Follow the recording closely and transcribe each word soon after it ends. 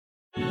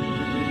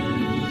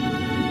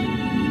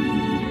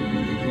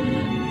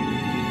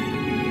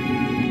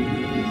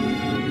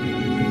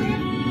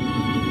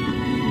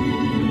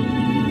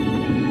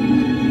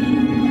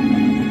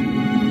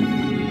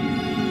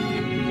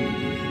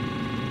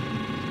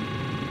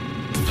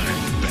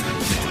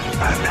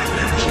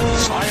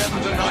I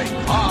am the Knight.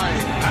 I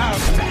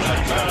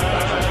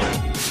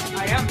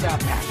am Batman. I am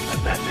Batman.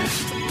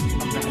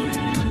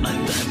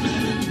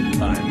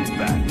 I'm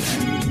Batman.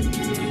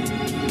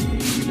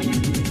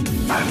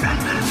 I'm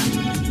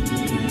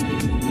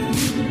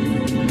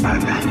Batman. I'm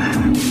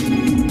Batman.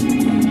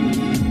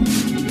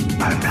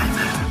 I'm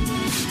Batman.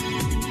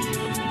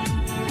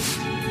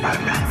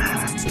 I'm Batman.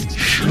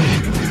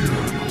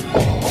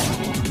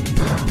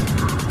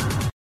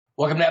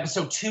 Welcome to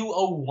episode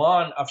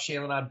 201 of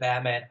Shanlian on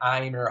Batman.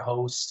 I am your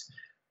host,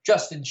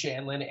 Justin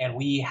Shanlian, and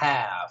we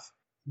have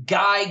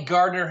Guy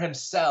Gardner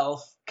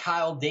himself,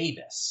 Kyle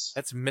Davis.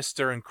 That's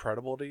Mr.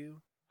 Incredible to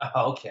you?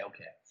 Oh, okay.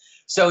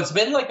 So it's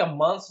been like a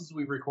month since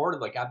we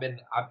recorded. Like I've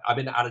been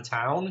out of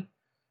town,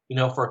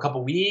 for a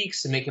couple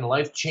weeks and making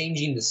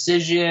life-changing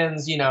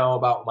decisions,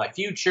 about my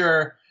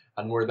future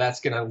and where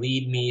that's going to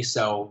lead me.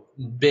 So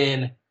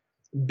been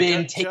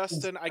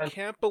Justin, I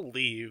can't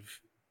believe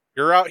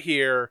you're out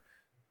here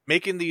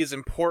making these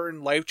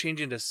important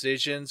life-changing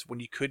decisions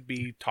when you could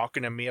be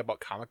talking to me about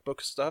comic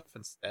book stuff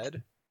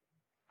instead.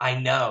 I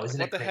know,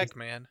 isn't it what the crazy? heck,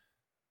 man?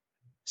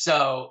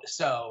 So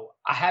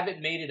I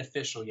haven't made it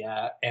official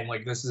yet, and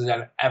this is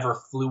an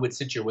ever fluid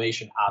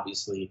situation,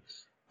 obviously.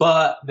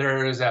 But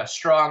there is a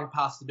strong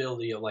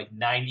possibility of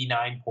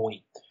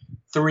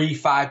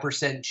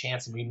 99.35%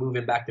 chance of me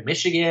moving back to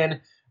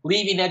Michigan,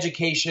 leaving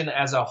education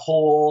as a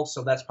whole.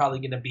 So that's probably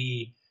going to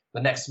be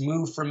the next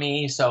move for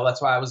me. So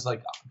that's why I was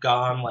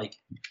gone. I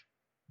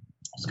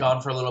was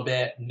gone for a little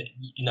bit,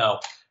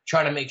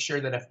 trying to make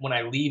sure that when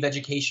I leave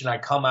education, I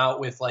come out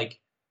with a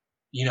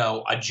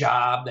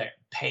job that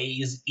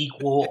pays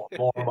equal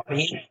or more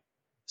money.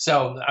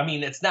 So,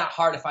 it's not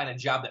hard to find a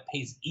job that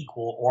pays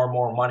equal or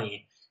more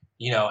money,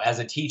 as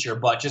a teacher,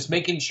 but just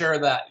making sure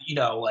that,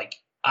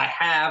 I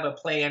have a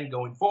plan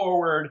going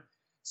forward.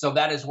 So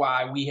that is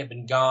why we have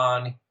been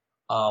gone,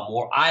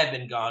 or I have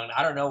been gone.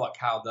 I don't know what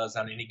Kyle does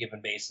on any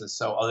given basis.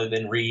 So other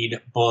than read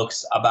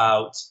books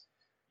about,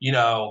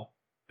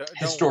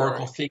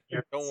 historical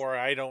figures. Don't worry.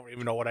 I don't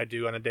even know what I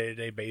do on a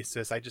day-to-day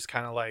basis. I just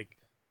kind of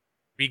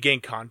regain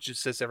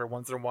consciousness every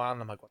once in a while.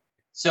 And I'm like, what?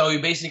 So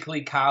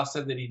basically Kyle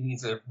said that he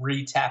needs to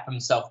re-tap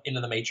himself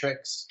into the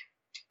Matrix.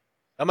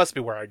 That must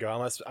be where I go. I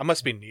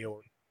must be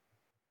Neo.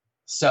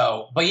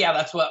 So, but yeah,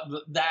 that's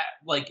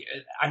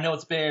I know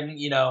it's been,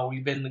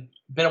 we've been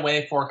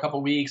away for a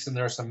couple weeks, and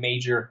there's some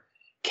major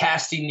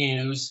casting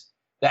news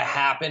that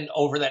happened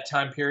over that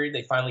time period.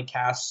 They finally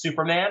cast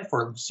Superman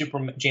for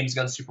James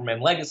Gunn's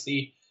Superman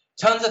Legacy.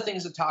 Tons of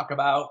things to talk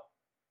about.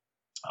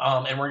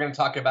 And we're going to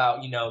talk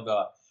about,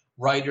 the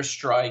writer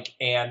strike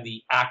and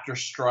the actor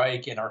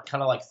strike, and our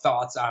kind of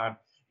thoughts on,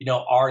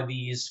 are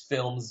these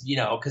films,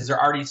 because they're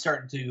already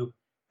starting to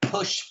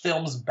push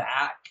films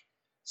back.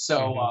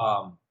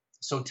 So,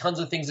 So tons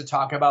of things to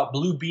talk about.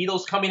 Blue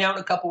Beetle's coming out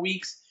in a couple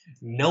weeks.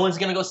 No one's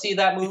going to go see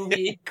that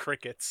movie.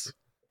 Crickets.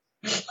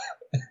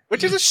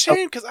 Which is a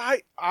shame, because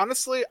I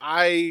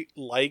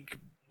like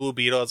Blue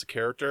Beetle as a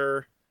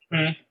character.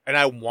 Mm-hmm. And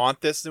I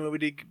want this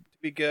movie to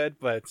be good,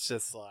 but it's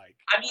just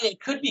it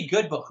could be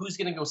good, but who's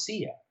going to go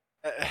see it?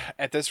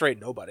 At this rate,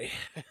 nobody.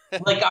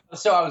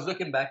 So I was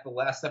looking back the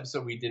last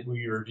episode we did,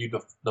 we reviewed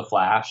the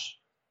Flash.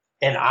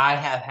 And I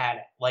have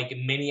had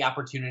many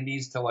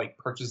opportunities to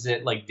purchase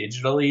it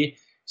digitally,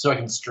 so I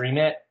can stream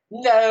it.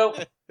 No.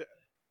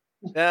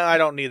 No, I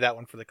don't need that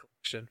one for the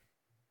collection.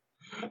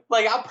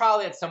 I'll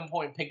probably at some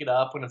point pick it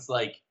up when it's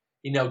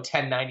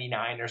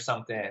 $10.99 or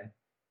something.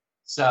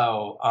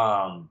 So,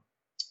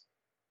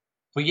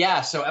 but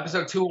yeah, so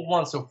episode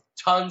 201. So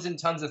tons and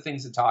tons of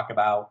things to talk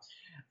about.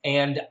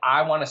 And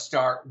I want to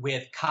start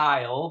with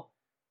Kyle.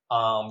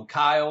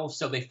 Kyle,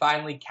 so they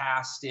finally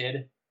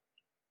casted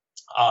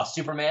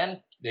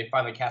Superman. They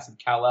finally casted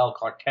Kal-El,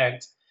 Clark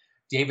Kent.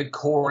 David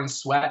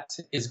Cornsweet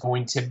is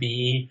going to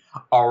be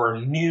our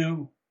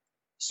new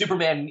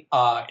Superman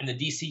in the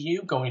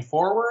DCU going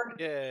forward.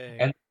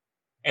 Yay.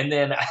 And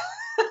then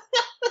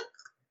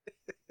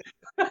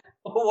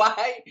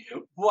why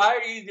do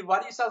you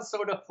sound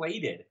so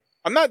deflated?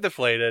 I'm not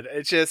deflated.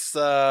 It's just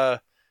been a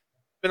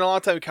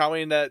long time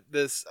coming that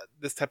this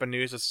type of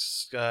news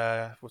is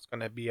what's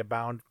going to be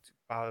about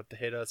to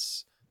hit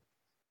us.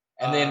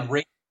 And then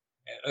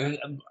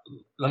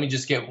let me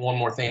just get one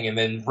more thing. And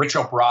then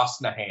Rachel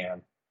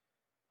Brosnahan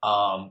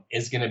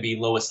is going to be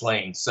Lois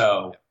Lane.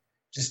 So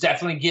just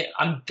definitely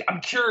I'm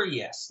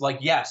curious.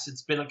 Yes,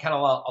 it's been kind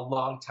of a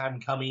long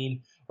time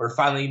coming. We're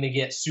finally going to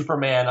get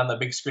Superman on the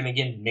big screen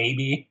again,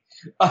 maybe.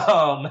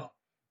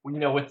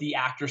 With the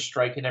actor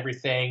strike and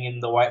everything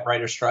and the white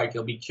writer strike,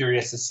 you'll be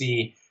curious to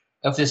see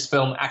if this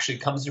film actually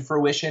comes to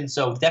fruition.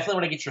 So definitely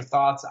want to get your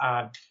thoughts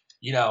on,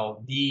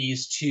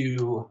 these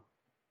two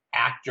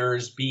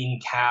actors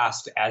being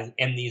cast as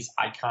in these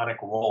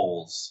iconic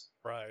roles.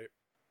 Right.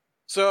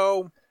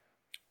 So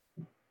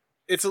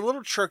it's a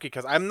little tricky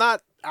because I'm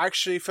not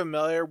actually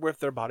familiar with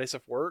their bodies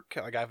of work.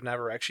 I've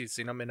never actually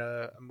seen them in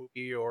a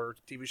movie or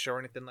TV show or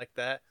anything like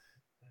that.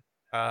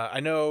 I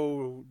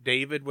know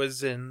David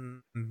was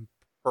in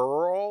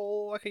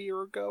Pearl a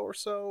year ago or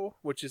so,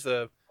 which is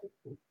a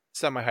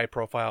semi-high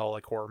profile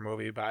like horror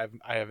movie, but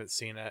I haven't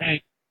seen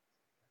it.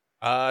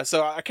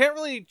 So I can't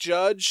really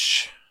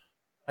judge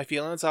my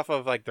feelings off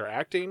of like their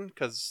acting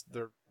because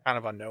they're kind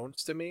of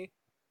unknowns to me.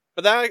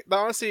 But that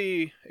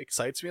honestly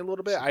excites me a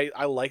little bit.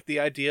 I like the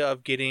idea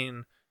of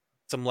getting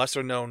some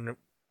lesser known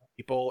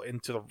people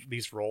into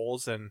these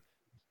roles and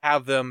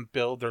have them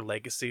build their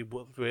legacy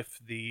with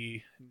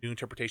the new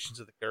interpretations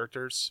of the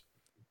characters.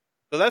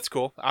 So that's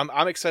cool.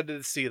 I'm excited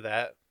to see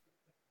that.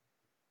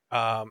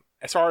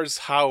 As far as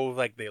how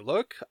like they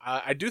look,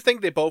 I do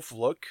think they both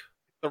look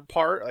the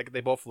part. Like they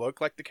both look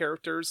like the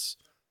characters.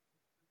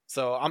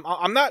 So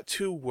I'm not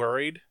too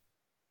worried.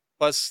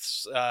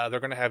 Plus, they're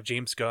gonna have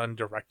James Gunn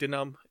directing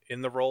them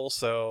in the role,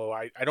 so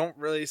I don't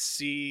really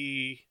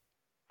see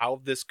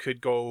how this could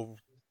go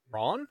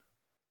wrong.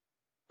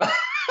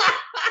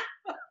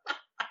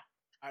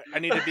 I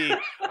need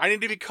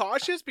to be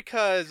cautious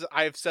because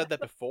I've said that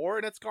before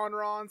and it's gone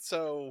wrong.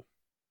 So,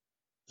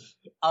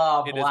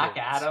 Black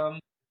Adam,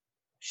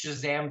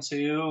 Shazam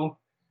 2,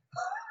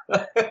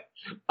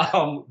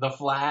 The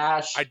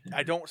Flash.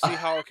 I don't see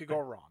how it could go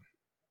wrong.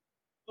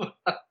 But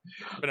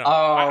no,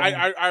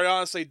 I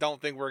honestly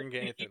don't think we're gonna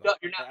get anything.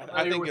 You're not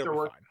familiar with their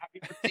work.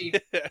 Have you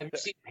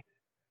seen?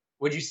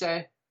 What'd you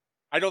say?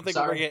 I don't think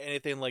we're gonna get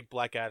anything like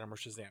Black Adam or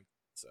Shazam.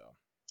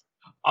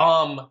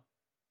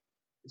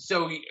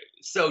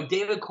 So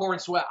David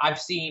Cornsweet, I've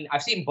seen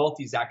both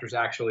these actors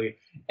actually,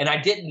 and I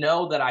didn't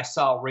know that I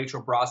saw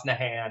Rachel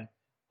Brosnahan.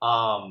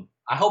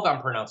 I hope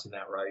I'm pronouncing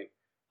that right.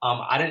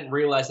 I didn't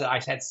realize that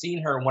I had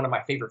seen her in one of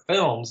my favorite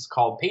films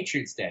called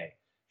Patriots Day.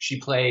 She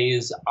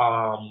plays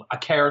a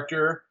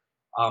character.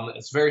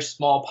 It's a very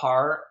small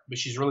part, but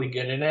she's really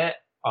good in it.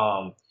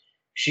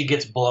 She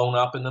gets blown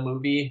up in the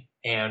movie,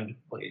 and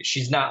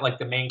she's not like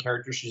the main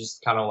character. She's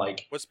just kind of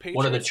like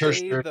one of the church.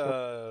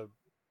 The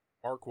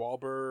Mark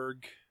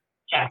Wahlberg.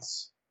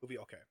 Yes. Movie.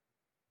 Okay.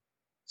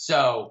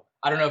 So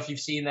I don't know if you've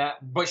seen that,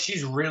 but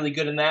she's really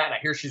good in that, and I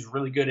hear she's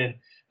really good in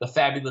The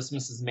Fabulous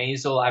Mrs.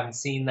 Maisel. I haven't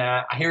seen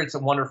that. I hear it's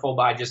wonderful,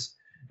 but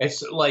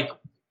it's like,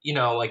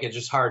 like it's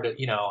just hard to,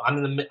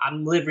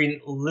 I'm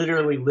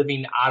literally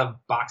living out of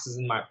boxes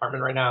in my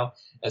apartment right now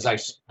as I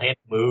plan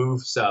to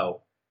move.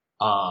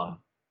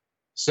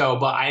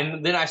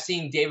 Then I've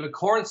seen David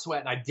Cornsweet,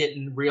 and I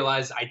didn't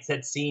realize I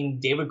had seen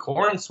David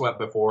Cornsweet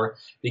before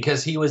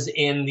because he was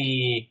in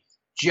the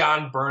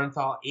John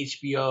Bernthal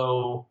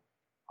HBO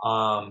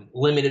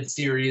limited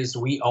series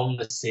We Own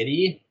the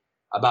City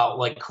about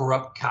like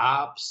corrupt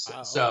cops. Oh,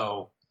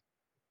 okay.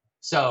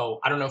 So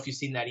I don't know if you've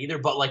seen that either,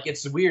 but like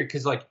it's weird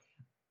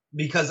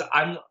because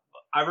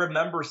I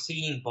remember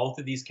seeing both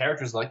of these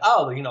characters like,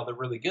 oh, they're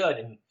really good.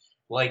 And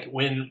like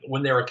when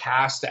they were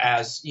cast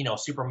as,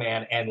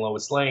 Superman and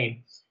Lois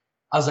Lane,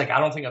 I was like, I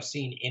don't think I've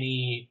seen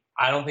anything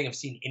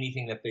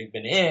that they've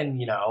been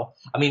in,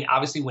 I mean,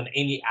 obviously when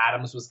Amy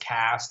Adams was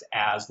cast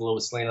as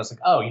Lois Lane, I was like,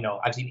 oh,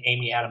 I've seen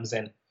Amy Adams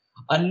in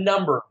a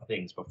number of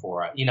things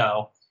before, I'm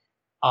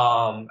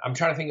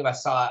trying to think if I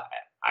saw,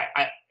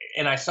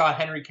 I saw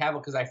Henry Cavill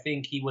because I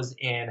think he was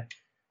in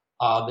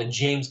the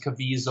James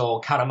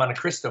Caviezel Count of Monte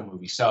Cristo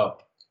movie. So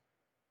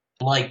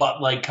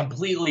but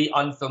completely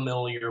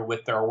unfamiliar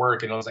with their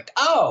work. And I was like,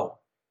 oh,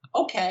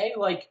 okay.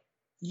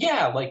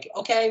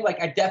 Okay.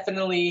 I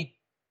definitely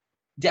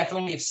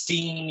have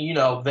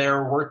seen,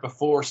 their work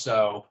before.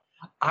 So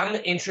I'm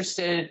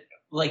interested.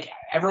 Like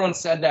everyone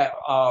said that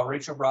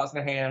Rachel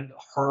Brosnahan,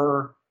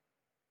 her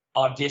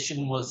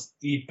audition was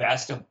the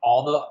best of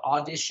all the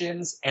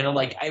auditions. And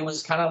I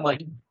was kind of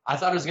like, I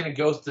thought it was going to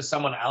go to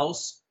someone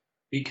else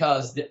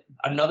because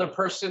another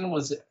person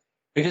was,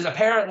 because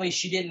apparently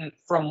she didn't,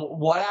 from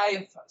what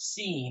I've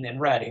seen and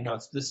read,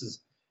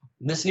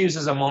 this news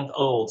is a month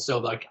old.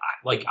 So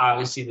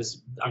obviously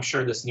I'm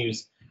sure this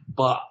news,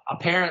 but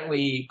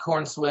apparently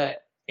Cornsweet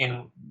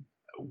and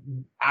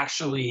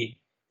actually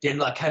did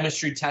a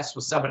chemistry test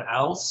with someone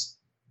else.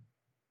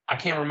 I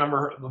can't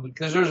remember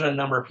because there's a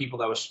number of people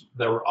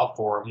that were up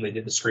for it when they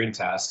did the screen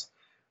test.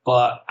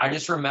 But I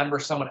just remember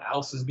someone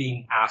else is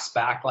being asked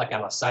back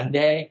on a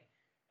Sunday.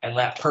 And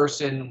that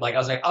person, I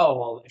was like, oh,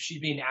 well, if she's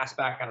being asked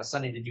back on a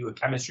Sunday to do a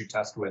chemistry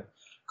test with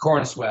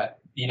Cornsweet,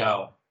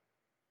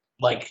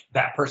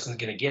 that person's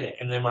going to get it.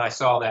 And then when I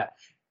saw that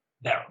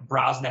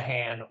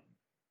Brosnahan,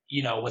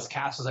 was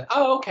cast, I was like,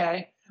 oh,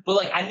 okay.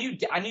 But I knew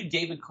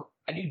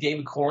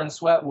David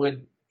Cornsweet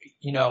would,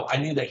 I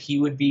knew that he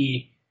would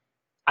be.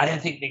 I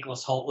didn't think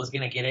Nicholas Hoult was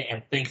going to get it.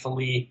 And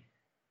thankfully,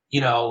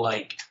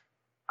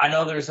 I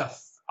know there's a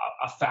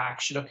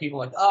faction of people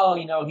like, oh,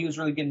 he was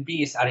really good in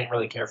Beast. I didn't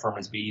really care for him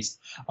as Beast.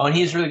 Oh, and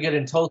he's really good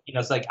in Tolkien. I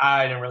was like,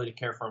 I didn't really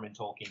care for him in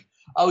Tolkien.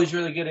 Oh, he's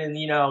really good in,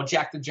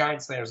 Jack the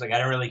Giant Slayer. I was like, I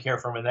didn't really care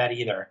for him in that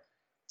either.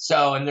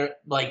 So, and they're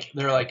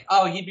like,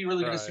 oh, he'd be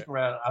really good as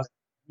Superman. I was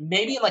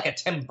maybe a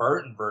Tim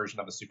Burton version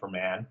of a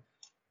Superman,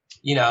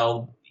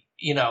 but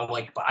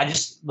I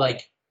just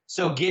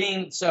so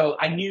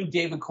I knew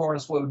David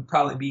Cornsweet would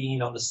probably be,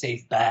 the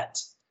safe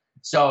bet.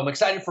 So I'm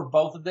excited for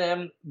both of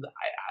them.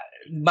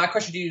 My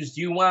question to you is: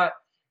 Do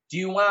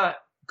you want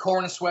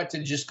Cornsweet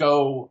to just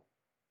go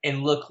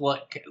and look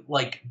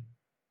like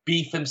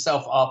beef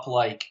himself up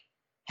like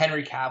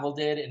Henry Cavill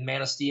did in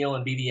Man of Steel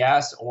and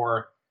BVS,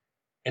 or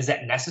is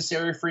that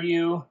necessary for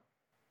you?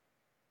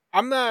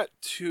 I'm not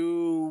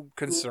too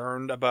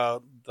concerned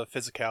about the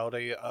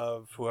physicality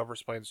of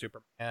whoever's playing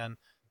Superman.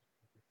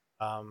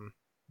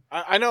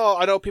 I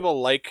know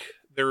people like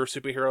their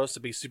superheroes to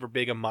be super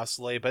big and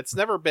muscly, but it's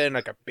never been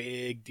like a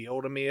big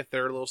deal to me if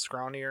they're a little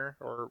scrawnier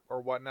or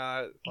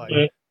whatnot.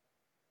 Like,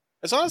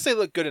 as long as they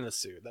look good in a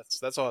suit,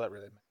 that's all that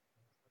really matters.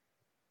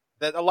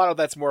 That a lot of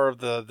that's more of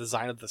the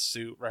design of the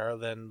suit rather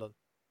than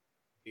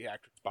the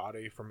actor's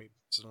body for me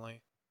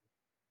personally.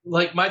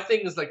 Like, my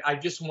thing is, like, I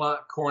just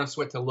want Corn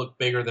Sweat to look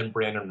bigger than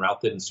Brandon Routh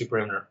did in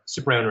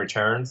Superman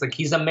Returns. Like,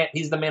 he's the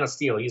Man of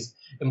Steel. He's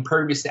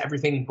impervious to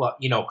everything but,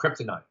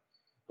 kryptonite.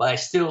 But I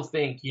still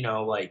think,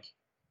 like,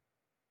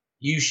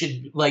 you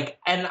should, like,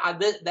 and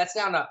that's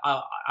not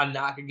a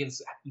knock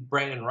against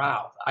Brandon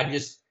Routh. I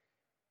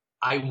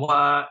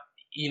want,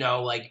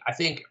 like, I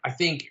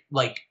think,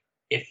 like,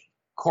 if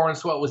Corn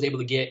Sweat was able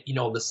to get,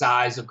 the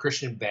size of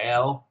Christian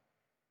Bale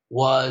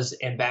was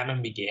in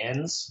Batman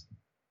Begins,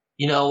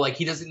 like,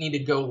 he doesn't need to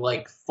go,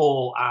 like,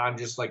 full on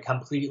just, like,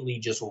 completely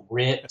just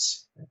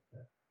ripped,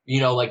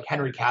 like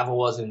Henry Cavill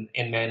was in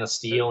Man of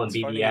Steel and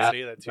BVS. Funny you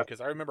say that, too, because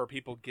I remember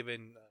people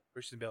giving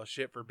Christian Bale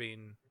shit for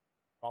being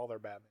smaller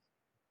Batman.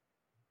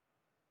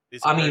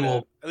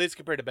 At least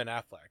compared to Ben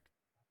Affleck.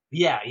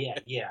 Yeah.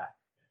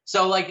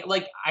 So, like,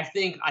 I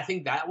think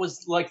that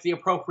was, like, the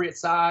appropriate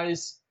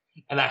size,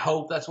 and I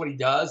hope that's what he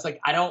does. Like,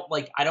 I don't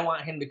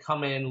want him to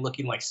come in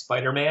looking like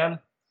Spider-Man.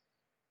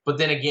 But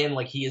then again,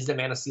 like, he is the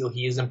Man of Steel.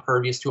 He is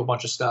impervious to a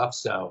bunch of stuff.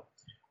 So,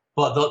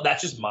 but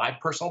that's just my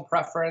personal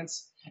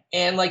preference.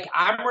 And, like,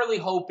 I'm really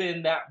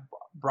hoping that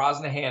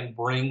Brosnahan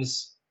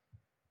brings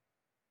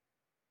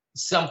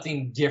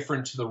something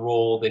different to the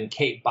role than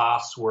Kate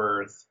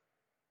Bosworth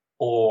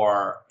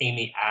or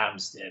Amy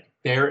Adams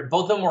did.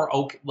 Both of them were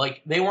okay.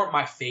 Like, they weren't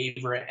my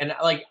favorite. And,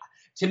 like,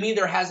 to me,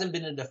 there hasn't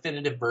been a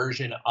definitive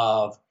version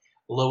of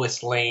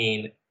Lois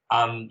Lane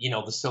on,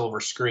 the silver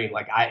screen.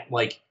 Like,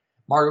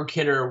 Margot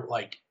Kidder,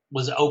 like,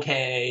 was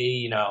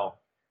okay,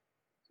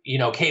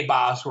 Kate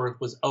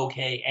Bosworth was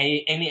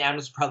okay. Amy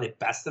Adams was probably the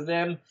best of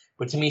them,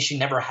 but to me, she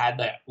never had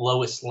that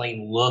Lois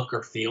Lane look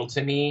or feel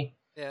to me.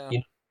 Yeah.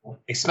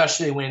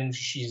 Especially when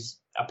she's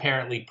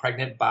apparently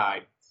pregnant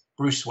by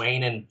Bruce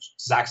Wayne and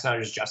Zack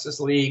Snyder's Justice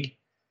League.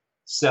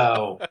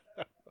 So,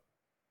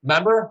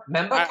 remember?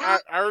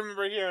 I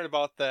remember hearing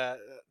about that.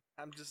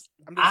 I'm just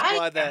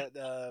glad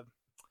that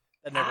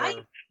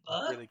never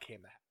really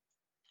came to happen.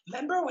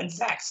 Remember when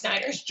Zack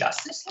Snyder's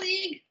Justice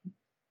League?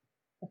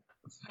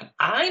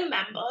 I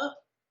remember.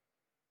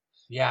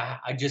 Yeah,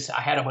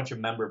 I had a bunch of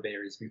member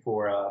berries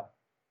before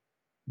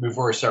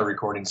we started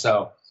recording.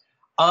 So,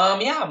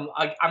 yeah,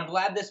 I'm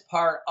glad this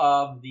part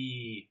of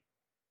the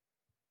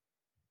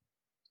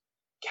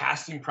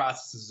casting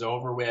process is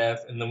over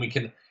with, and then we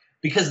can,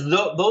 because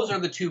those are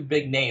the two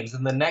big names,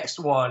 and the next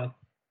one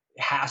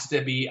has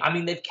to be, I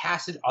mean, they've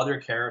casted other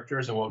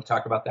characters, and we'll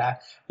talk about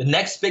that. The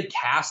next big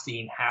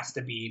casting has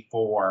to be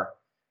for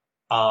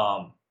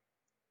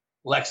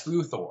Lex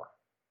Luthor.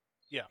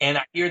 Yeah. And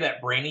I hear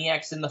that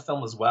Brainiac's in the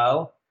film as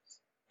well.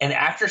 And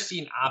after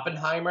seeing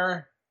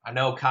Oppenheimer, I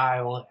know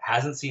Kyle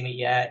hasn't seen it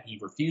yet. He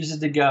refuses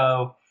to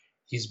go.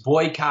 He's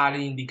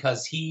boycotting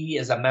because he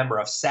is a member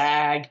of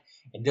SAG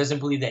and doesn't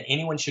believe that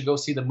anyone should go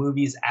see the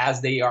movies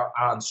as they are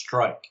on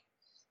strike.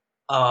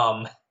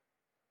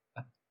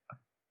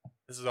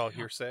 This is all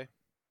hearsay.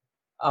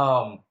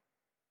 But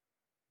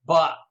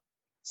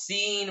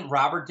seeing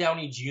Robert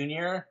Downey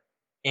Jr.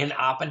 in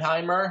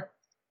Oppenheimer,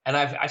 and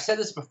I've said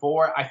this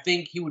before, I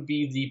think he would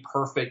be the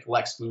perfect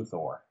Lex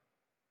Luthor.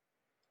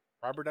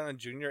 Robert Downey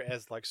Jr.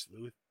 as Lex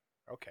Luthor.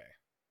 Okay.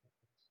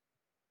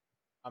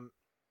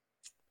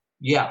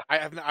 Yeah.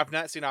 I've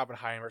not seen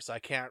Oppenheimer, so I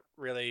can't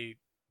really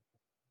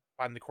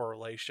find the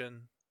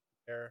correlation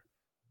there.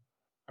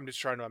 I'm just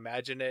trying to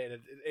imagine it,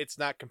 and it's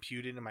not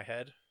computing in my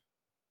head.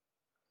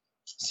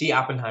 See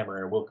Oppenheimer,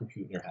 and it will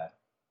compute in your head.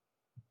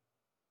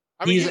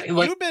 I mean,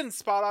 you've been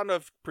spot on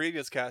of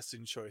previous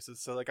casting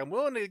choices, so, like, I'm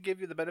willing to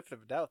give you the benefit of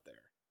the doubt there.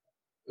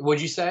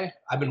 What'd you say?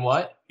 I've been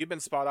what? You've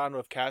been spot on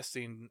with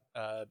casting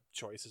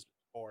choices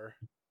before.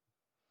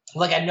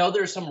 Like, I know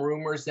there's some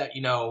rumors that,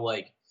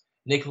 like,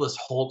 Nicholas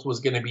Hoult was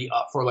going to be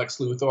up for Lex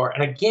Luthor.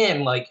 And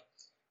again, like,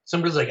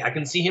 somebody's like, I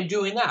can see him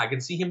doing that. I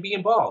can see him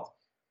being bald.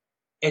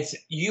 It's,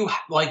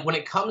 like, when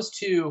it comes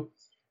to,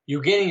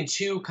 you're getting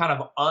two kind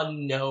of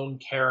unknown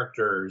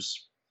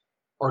characters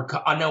or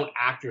unknown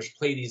actors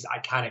play these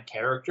iconic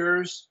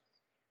characters,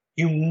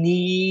 you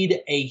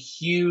need a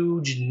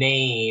huge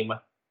name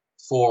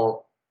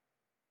for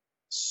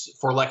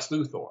Lex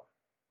Luthor,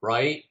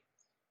 right?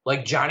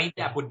 Like, Johnny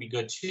Depp would be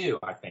good too,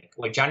 I think.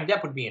 Like, Johnny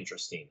Depp would be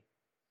interesting.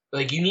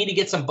 Like, you need to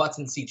get some butts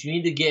in seats. You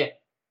need to get,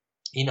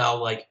 when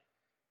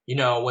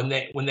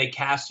they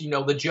cast,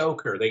 the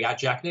Joker, they got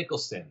Jack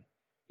Nicholson.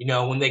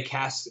 When they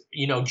cast,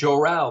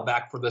 Jor-El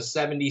back for the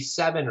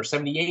 77 or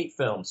 78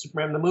 film,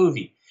 Superman the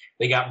movie,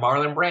 they got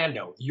Marlon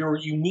Brando.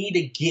 You need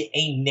to get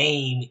a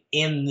name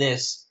in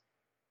this,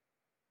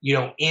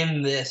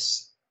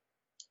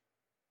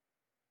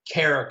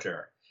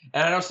 character.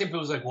 And I know some people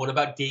was like, what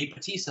about Dave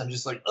Bautista? I'm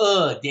just like,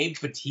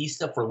 Dave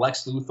Bautista for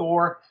Lex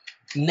Luthor?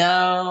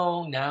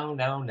 No.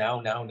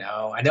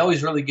 I know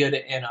he's really good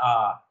in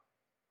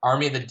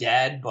Army of the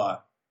Dead,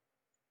 but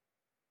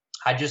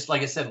I just,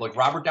 like I said, like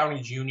Robert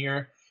Downey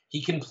Jr.,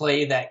 he can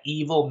play that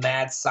evil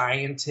mad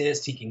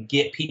scientist. He can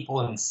get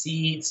people in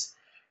seats.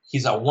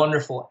 He's a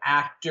wonderful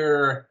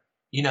actor.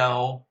 You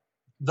know,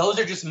 those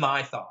are just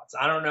my thoughts.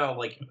 I don't know,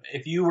 like,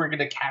 if you were going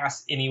to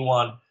cast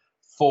anyone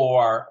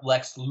for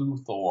Lex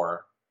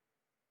Luthor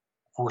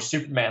for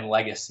Superman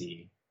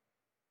Legacy,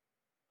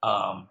 who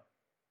are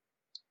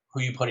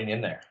you putting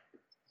in there?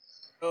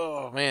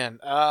 Oh man,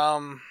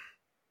 I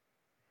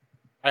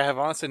have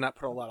honestly not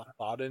put a lot of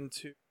thought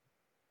into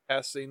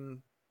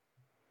casting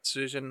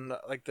decision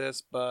like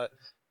this, but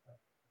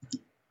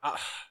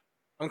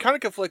I'm kind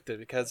of conflicted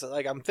because,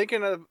 like, I'm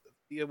thinking of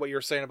what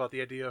you're saying about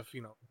the idea of,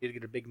 you know, you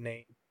get a big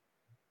name,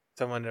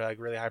 someone like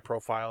really high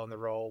profile in the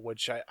role,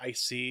 which I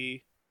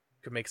see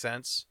could make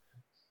sense.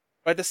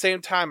 But at the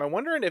same time, I'm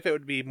wondering if it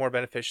would be more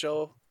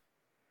beneficial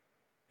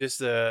just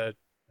to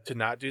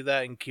not do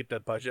that and keep the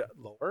budget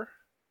lower.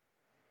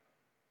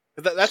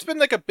 That's been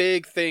like a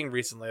big thing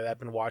recently that I've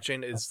been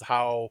watching, is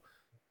how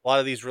a lot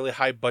of these really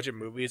high budget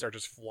movies are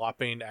just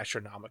flopping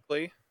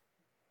astronomically.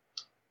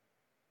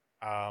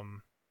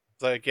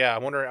 Like, yeah,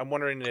 I'm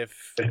wondering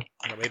if, you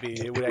know, maybe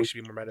it would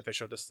actually be more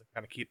beneficial just to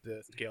kind of keep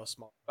the scale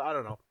small. But I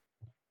don't know.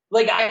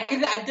 Like, I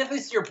definitely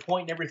see your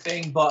point and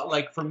everything, but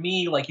like for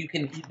me, like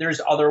there's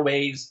other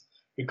ways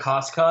to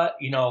cost cut.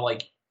 You know,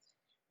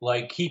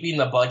 like keeping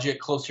the budget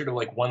closer to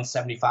like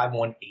 175,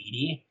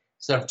 180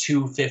 instead of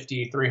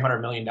 250,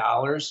 $300 million.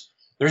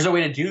 There's a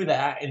way to do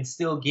that and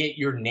still get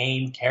your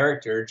named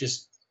character.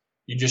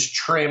 You just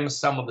trim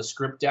some of the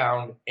script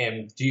down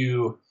and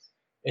you're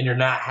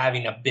not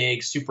having a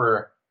big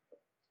super,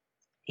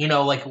 you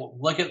know, like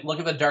look at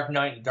the Dark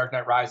Knight and Dark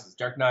Knight Rises.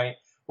 Dark Knight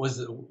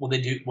what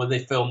they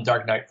filmed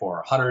Dark Knight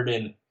for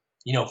 $150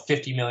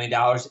 million,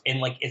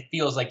 and like it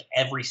feels like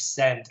every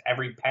cent,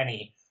 every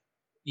penny,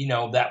 you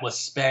know, that was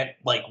spent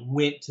like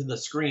went to the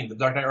screen. The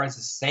Dark Knight Rises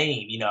is the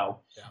same, you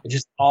know. Yeah.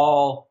 It's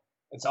all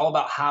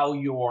about how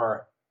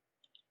you're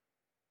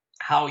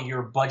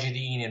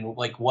budgeting and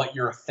like what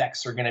your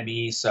effects are going to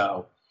be.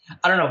 So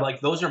I don't know,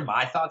 like those are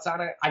my thoughts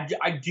on it.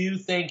 I do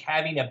think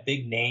having a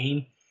big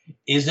name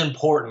is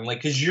important, like,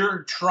 because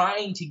you're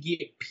trying to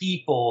get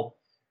people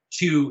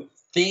to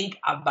think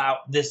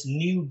about this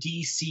new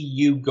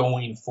DCU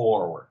going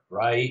forward,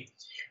 right?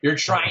 You're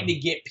trying to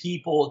get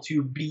people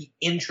to be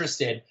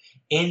interested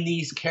in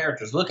these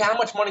characters. Look how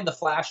much money The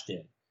Flash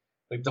did.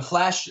 Like the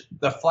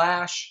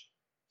Flash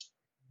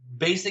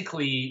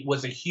basically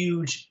was a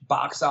huge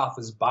box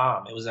office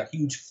bomb. It was a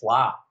huge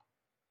flop.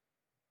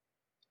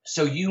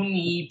 So you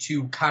need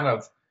to kind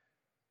of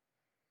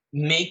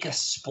make a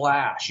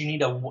splash. You need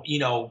to, you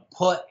know,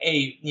 put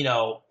a, you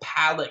know,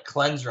 palate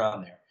cleanser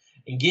on there.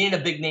 And getting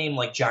a big name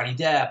like Johnny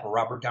Depp or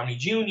Robert Downey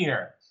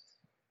Jr.,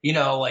 you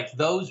know, like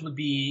those would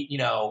be, you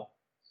know,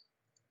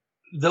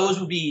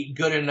 those would be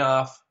good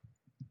enough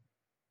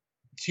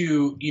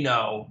to, you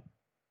know,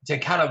 to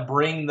kind of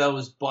bring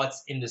those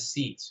butts into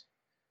seats.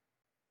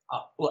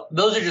 Well,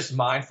 those are just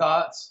my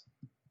thoughts.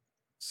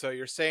 So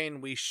you're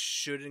saying we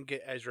shouldn't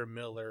get Ezra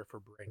Miller for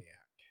Brainiac?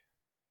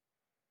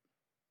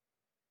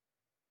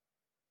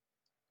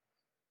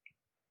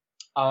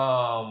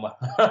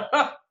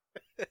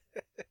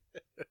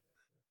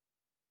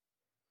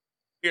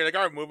 You're like,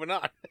 all right, moving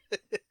on.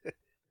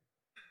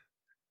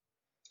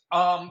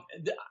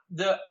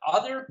 The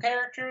other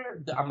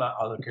character, I'm not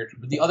other character,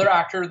 but the other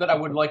actor that I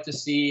would like to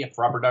see if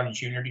Robert Downey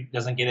Jr.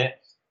 doesn't get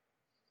it.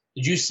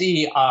 Did you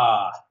see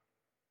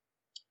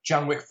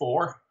John Wick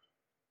 4?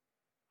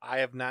 I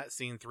have not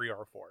seen 3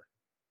 or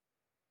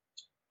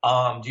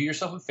 4. Do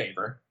yourself a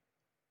favor,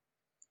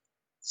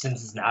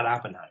 since it's not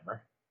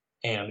Oppenheimer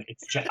and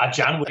it's a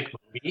John Wick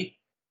movie.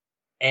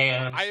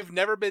 And I have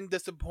never been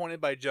disappointed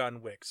by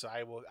John Wick, so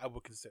I will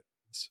consider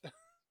this.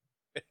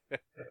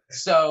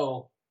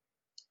 So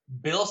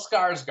Bill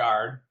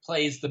Skarsgård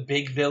plays the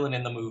big villain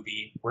in the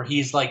movie, where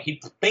he's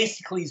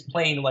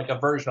playing like a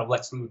version of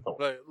Lex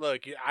Luthor.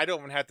 Look, I don't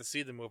even have to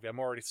see the movie. I'm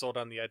already sold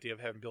on the idea of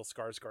having Bill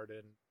Skarsgård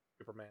in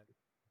Superman.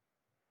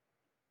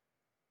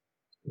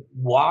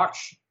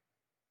 Watch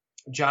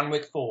John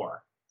Wick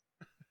 4.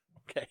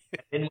 Okay.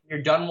 And when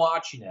you're done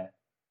watching it,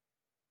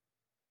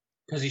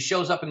 because he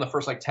shows up in the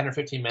first like 10 or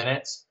 15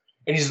 minutes,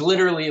 and he's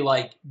literally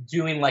like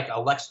doing like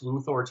a Lex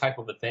Luthor type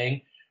of a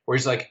thing, where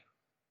he's like,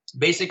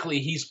 basically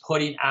he's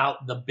putting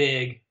out the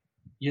big,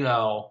 you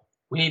know,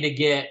 we need to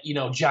get, you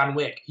know, John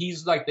Wick.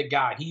 He's like the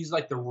guy. He's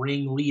like the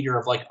ringleader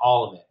of like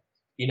all of it,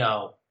 you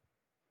know.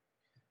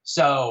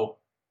 So,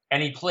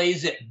 and he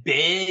plays it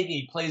big.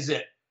 He plays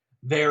it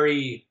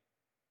very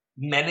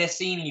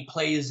menacing. He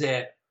plays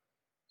it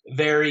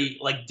very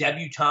like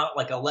debutante,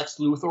 like a Lex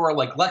Luthor.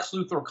 Like Lex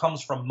Luthor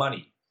comes from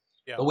money.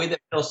 Yeah. The way that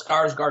Bill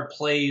Skarsgård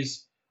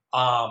plays,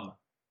 I'm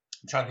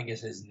trying to think of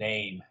his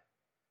name.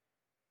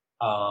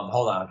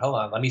 Hold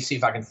on. Let me see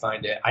if I can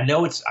find it. I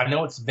know it's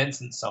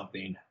Vincent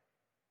something.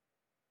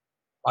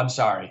 I'm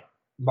sorry.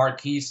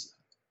 Marquise.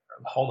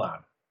 Hold on.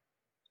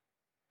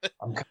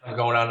 I'm kind of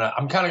going on.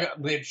 I'm kind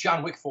of it's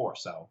John Wick 4.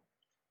 So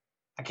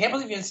I can't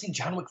believe you haven't seen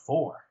John Wick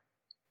 4.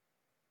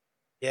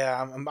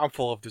 Yeah, I'm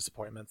full of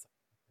disappointments.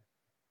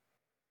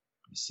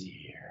 Let me see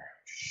here.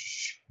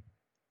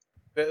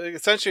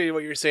 Essentially,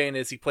 what you're saying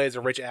is he plays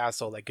a rich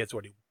asshole that gets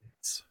what he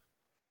wants.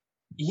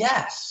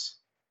 Yes.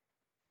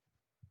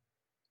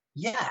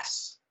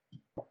 Yes.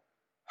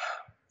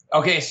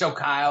 Okay, so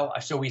Kyle,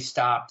 so we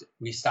stopped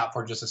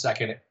for just a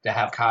second to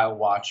have Kyle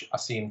watch a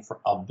scene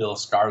of Bill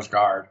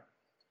Skarsgård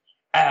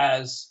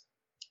as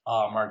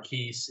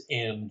Marquise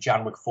in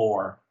John Wick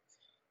 4.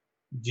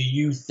 Do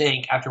you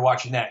think after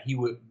watching that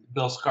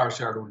Bill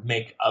Skarsgård would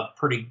make a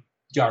pretty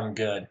darn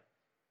good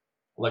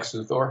Lex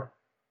Luthor?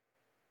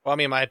 Well, I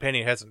mean, my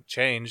opinion hasn't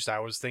changed. I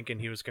was thinking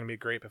he was going to be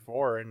great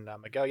before, and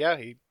I'm like, oh yeah,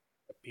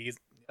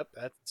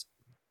 that's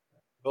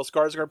Bill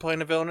Skarsgård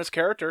playing a villainous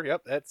character.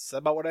 Yep, that's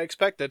about what I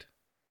expected.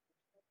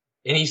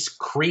 And he's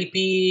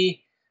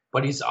creepy,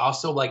 but he's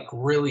also like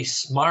really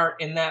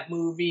smart in that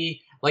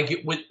movie.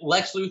 Like with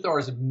Lex Luthor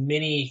is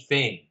many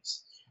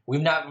things. We've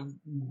not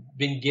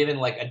been given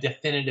like a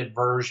definitive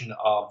version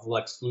of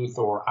Lex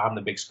Luthor on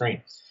the big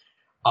screen.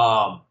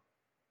 They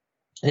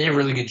did a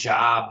really good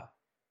job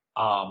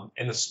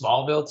in the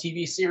Smallville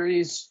TV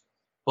series,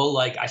 but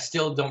like I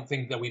still don't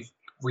think that we've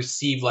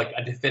received like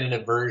a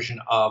definitive version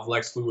of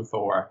Lex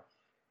Luthor,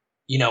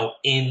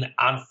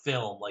 on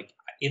film, like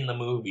in the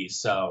movie.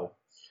 So,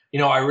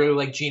 I really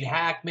like Gene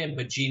Hackman,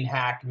 but Gene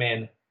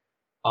Hackman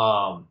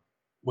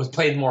was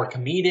played more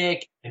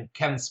comedic, and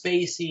Kevin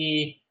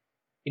Spacey,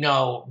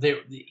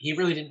 he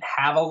really didn't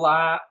have a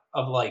lot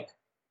of like,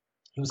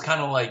 he was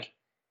kind of like, I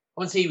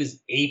wouldn't say he was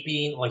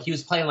aping, like he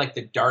was playing like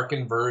the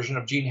darkened version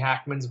of Gene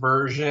Hackman's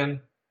version.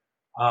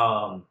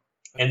 And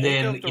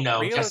then,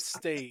 real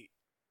estate.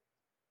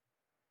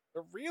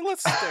 The real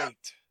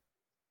estate.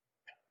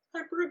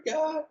 I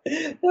forgot.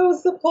 That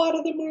was the plot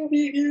of the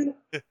movie again.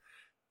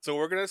 So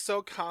we're going to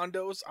sell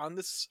condos on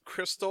this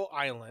crystal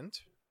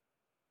island.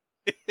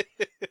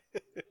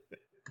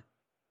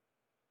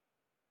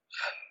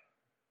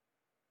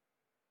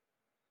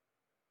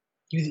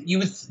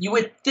 You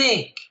would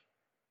think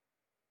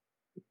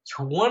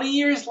 20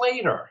 years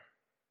later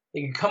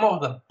they could come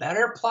up with a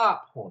better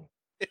plot point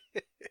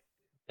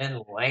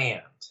than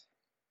Land.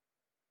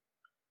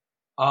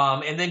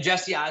 And then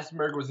Jesse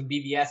Eisenberg was in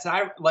BVS, and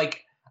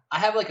I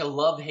have like a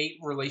love-hate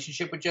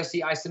relationship with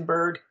Jesse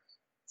Eisenberg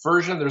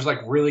version. There's like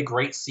really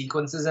great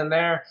sequences in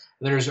there.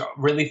 And there's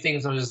really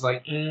things I'm just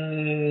like,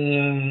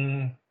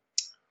 I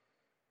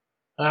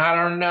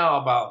don't know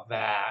about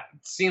that.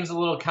 It seems a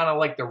little kind of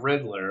like the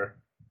Riddler.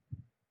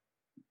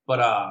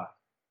 But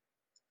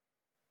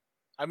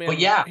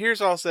yeah.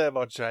 Here's what I'll say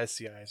about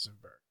Jesse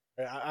Eisenberg.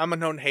 I'm a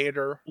known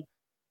hater,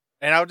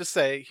 and I'll just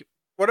say,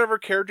 whatever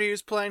character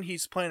he's playing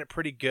it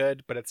pretty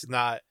good, but it's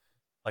not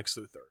like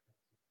Luthor.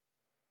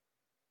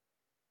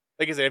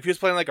 Like I said, if he was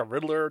playing like a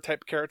Riddler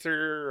type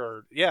character,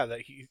 or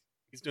that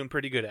he's doing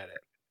pretty good at it.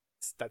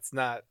 That's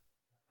not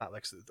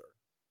Lex Luthor.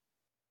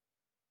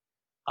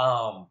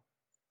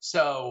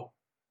 So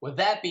with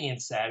that being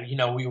said,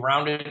 we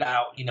rounded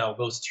out,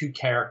 those two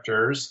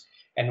characters,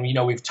 and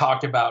we've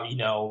talked about,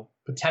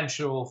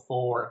 potential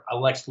for a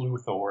Lex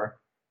Luthor.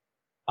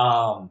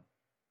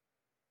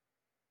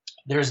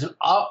 There's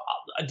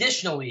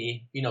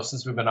additionally,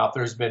 since we've been off,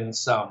 there's been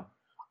some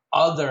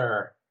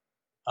other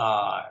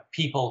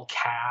people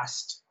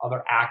cast,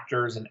 other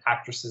actors and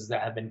actresses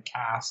that have been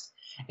cast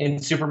in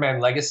Superman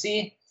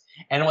Legacy.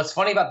 And what's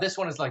funny about this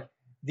one is like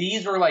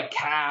these were like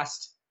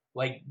cast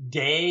like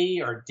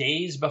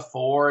days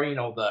before,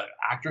 the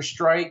actor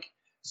strike.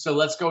 So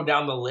let's go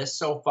down the list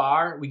so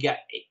far. We got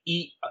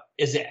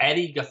is it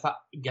Eddie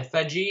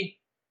Gathegi,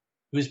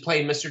 who's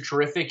playing Mr.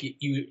 Terrific?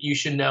 You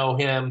should know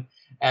him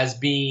as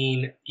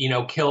being,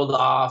 killed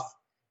off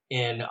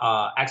in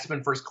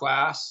X-Men First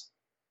Class.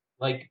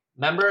 Like,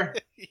 remember?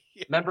 Yeah.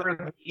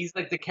 Remember, he's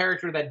like the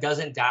character that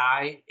doesn't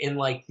die in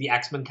like the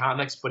X-Men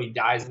comics, but he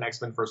dies in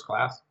X-Men First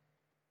Class.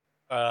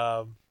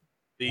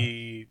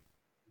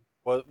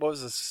 what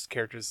was this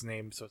character's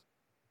name? So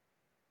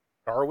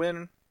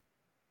Darwin?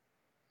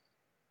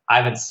 I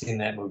haven't seen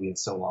that movie in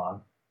so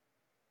long.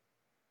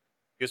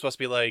 He was supposed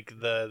to be like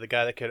the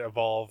guy that could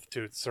evolve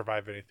to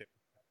survive anything.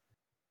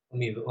 Let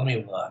me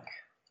look.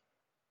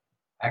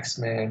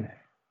 X-Men.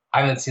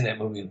 I haven't seen that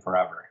movie in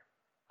forever.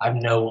 That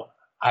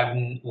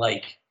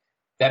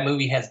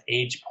movie has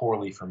aged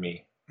poorly for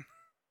me.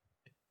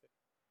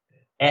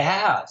 It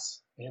has.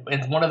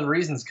 It's one of the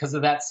reasons because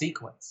of that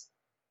sequence.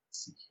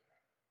 Let's see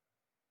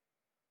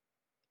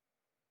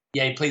here.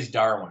 Yeah, he plays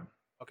Darwin.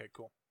 Okay,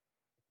 cool.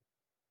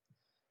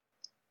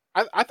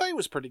 I thought he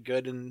was pretty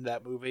good in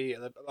that movie,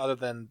 other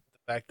than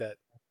the fact that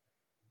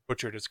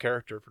butchered his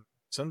character for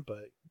some,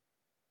 but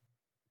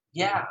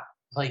yeah,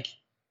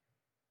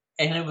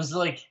 and it was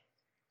like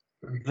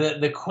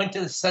the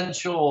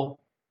quintessential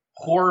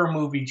horror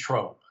movie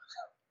trope.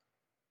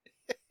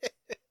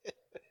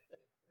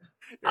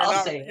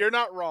 You're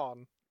not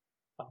wrong.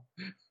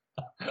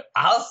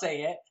 I'll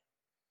say it.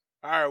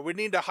 All right, we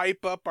need to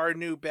hype up our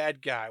new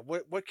bad guy.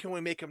 What can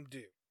we make him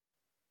do?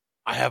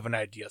 I have an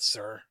idea,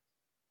 sir.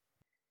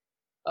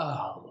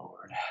 Oh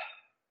Lord.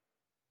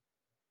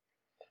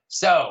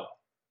 So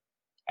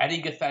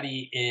Eddie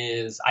Gaffetti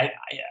is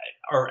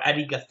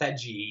Eddie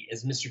Gaffetti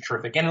is Mr.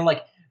 Terrific, and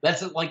like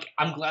that's like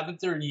I'm glad that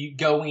they're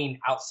going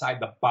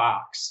outside the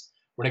box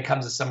when it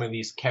comes to some of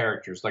these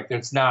characters. Like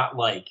it's not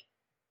like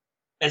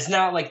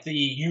the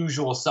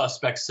usual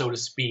suspects, so to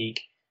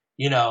speak.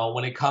 You know,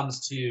 when it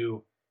comes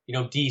to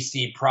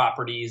DC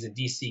properties and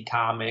DC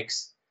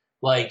comics,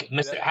 like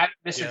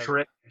Mr.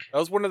 Terrific. That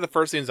was one of the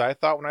first things I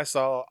thought when I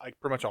saw like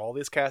pretty much all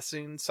these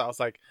castings. So I was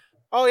like,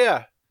 oh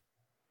yeah.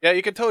 Yeah,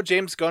 you can tell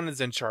James Gunn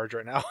is in charge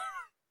right now.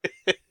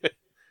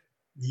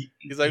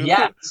 He's like,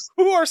 yes.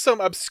 Who are some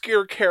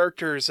obscure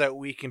characters that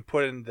we can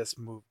put in this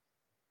movie?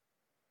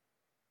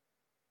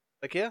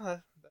 Like, yeah,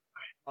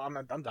 I'm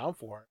down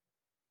for it.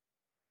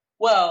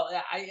 Well,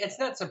 it's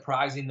not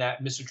surprising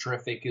that Mr.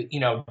 Terrific,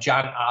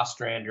 John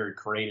Ostrander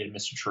created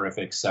Mr.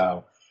 Terrific,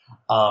 so,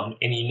 and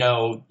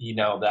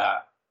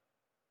that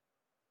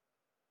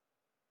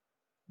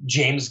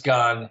James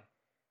Gunn,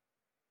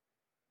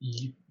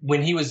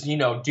 when he was,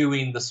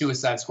 doing the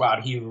Suicide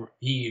Squad,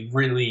 he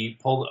really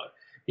pulled up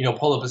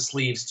his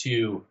sleeves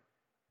to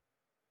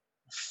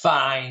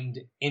find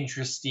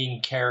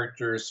interesting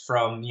characters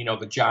from,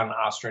 the John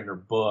Ostrander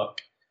book.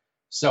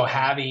 So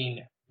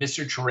having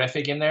Mr.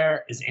 Terrific in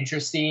there is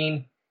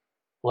interesting.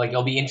 Like,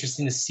 it'll be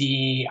interesting to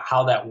see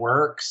how that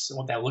works,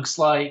 what that looks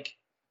like.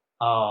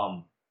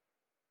 And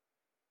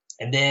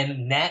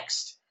then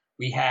next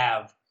we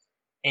have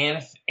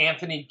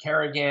Anthony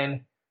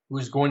Carrigan, who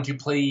is going to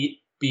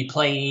be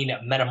playing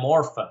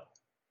Metamorpho.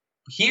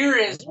 Here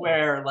is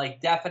where,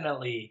 like,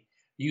 definitely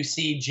you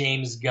see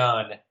James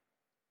Gunn.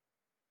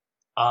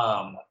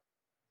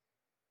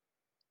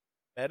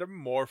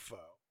 Metamorpho.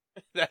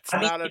 That's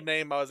not a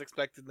name I was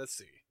expecting to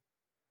see.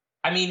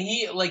 I mean,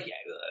 he, like,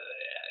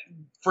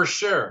 for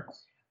sure.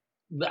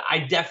 I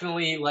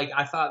definitely, like,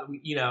 I thought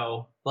we'd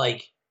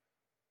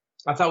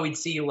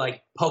see,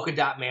 like, Polka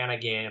Dot Man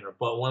again.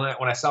 But when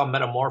I saw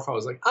Metamorpho, I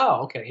was like,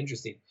 oh, okay,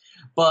 interesting.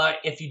 But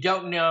if you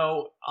don't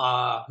know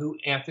who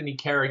Anthony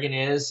Carrigan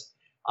is,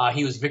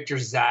 he was Victor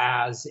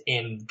Zsasz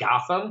in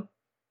Gotham.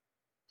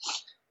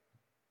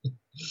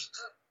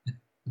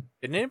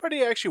 Did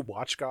anybody actually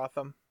watch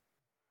Gotham?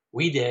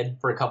 We did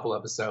for a couple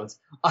episodes.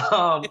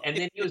 And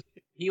then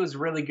he was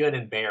really good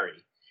in Barry.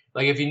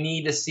 Like, if you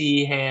need to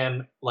see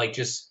him, like,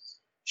 just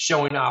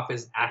showing off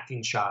his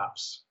acting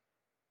chops,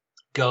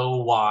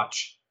 go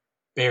watch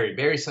Barry.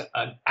 Barry's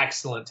an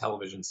excellent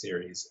television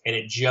series, and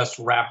it just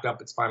wrapped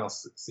up its final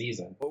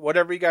season.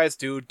 Whatever you guys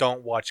do,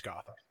 don't watch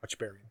Gotham. Watch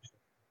Barry.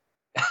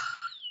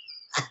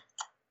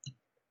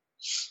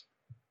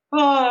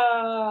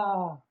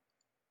 I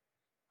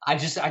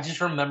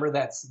just remember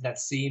that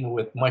scene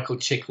with Michael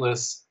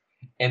Chiklis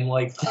and,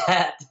 like,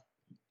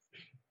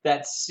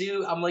 that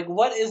suit. I'm like,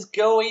 what is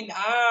going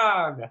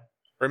on?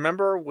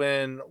 Remember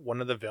when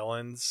one of the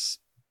villains'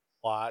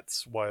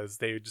 plots was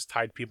they just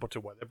tied people to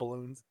weather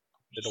balloons?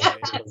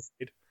 Yes.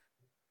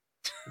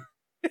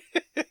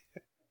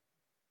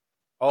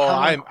 Oh,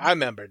 I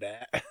remember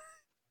that.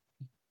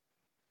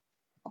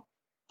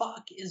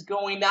 Fuck is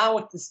going on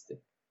with this thing?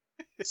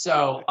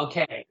 So,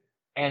 okay.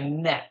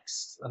 And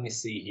next, let me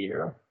see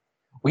here.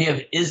 We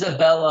have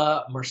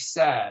Isabella Merced.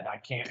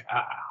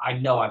 I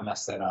know I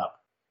messed that up.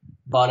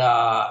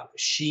 But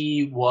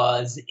she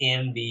was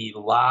in the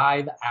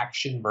live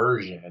action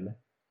version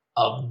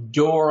of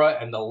Dora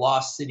and the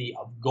Lost City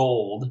of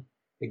Gold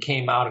that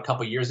came out a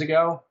couple years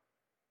ago.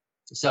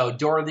 So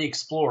Dora the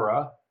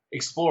Explorer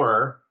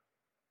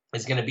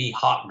is going to be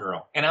Hawk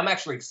Girl. And I'm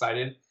actually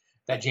excited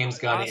that James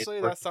Gunn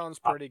honestly, that sounds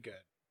pretty good.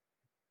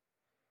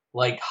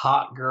 Like,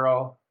 Hawk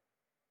Girl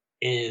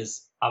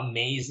is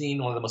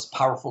amazing, one of the most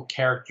powerful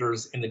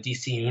characters in the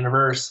DC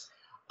universe.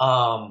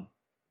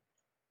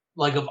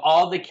 Like, of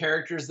all the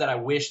characters that I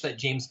wish that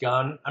James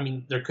Gunn, I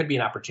mean, there could be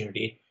an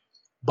opportunity,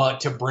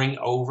 but to bring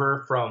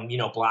over from,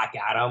 Black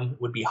Adam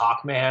would be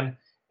Hawkman.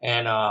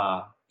 And,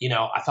 I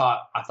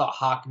thought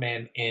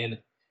Hawkman in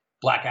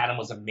Black Adam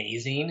was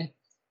amazing.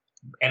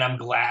 And I'm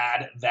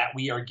glad that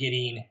we are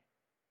getting,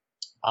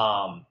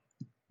 Hawk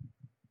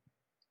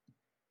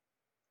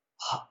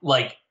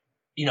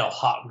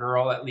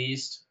Girl at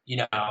least,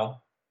 Let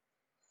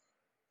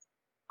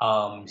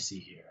me see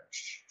here.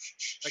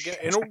 Again,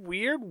 in a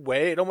weird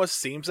way, it almost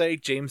seems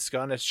like James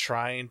Gunn is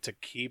trying to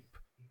keep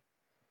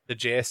the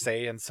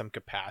JSA in some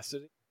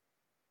capacity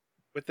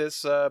with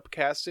this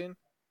casting.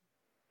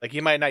 Like,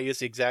 he might not use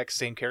the exact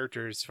same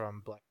characters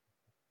from Black.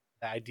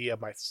 The idea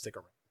might stick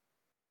around.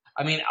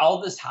 I mean,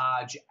 Aldous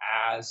Hodge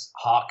as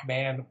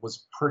Hawkman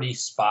was pretty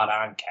spot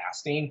on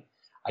casting.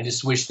 I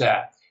just wish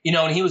that,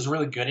 and he was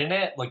really good in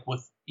it. Like,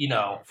 with,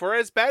 For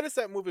as bad as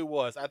that movie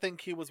was, I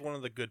think he was one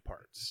of the good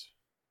parts.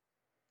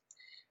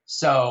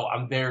 So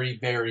I'm very,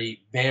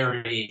 very,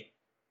 very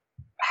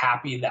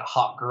happy that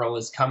Hawk Girl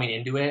is coming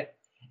into it.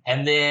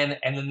 And then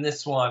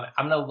this one,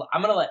 I'm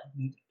gonna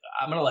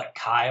let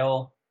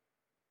Kyle,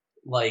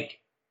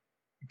 like,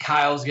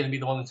 Kyle's going to be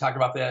the one to talk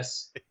about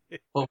this.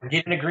 But we're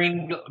getting a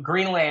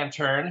Green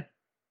Lantern.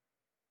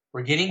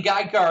 We're getting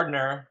Guy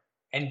Gardner.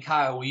 And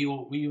Kyle, will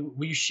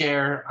you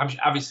share?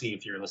 Obviously,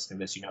 if you're listening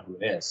to this, you know who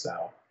it is.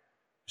 So,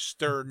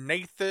 Mr.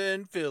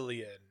 Nathan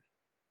Fillion.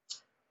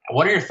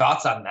 what are your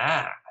thoughts on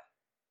that?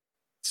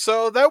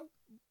 So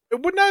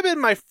it would not have been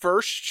my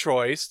first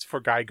choice for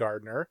Guy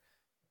Gardner,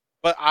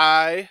 but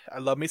I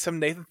love me some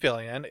Nathan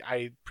Fillion.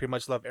 I pretty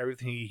much love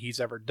everything he's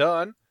ever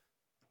done.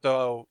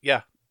 So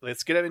yeah,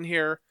 let's get him in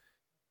here.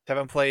 Have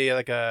him play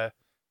like a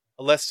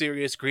less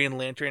serious Green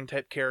Lantern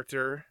type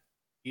character.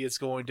 He is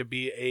going to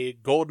be a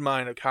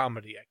goldmine of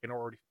comedy. I can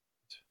already.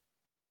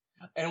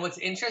 And what's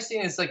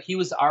interesting is like he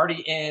was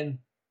already in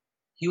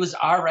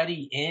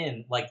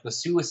like the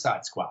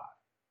Suicide Squad.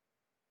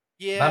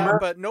 Yeah, remember?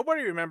 But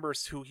nobody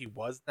remembers who he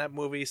was in that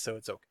movie, so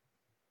it's okay.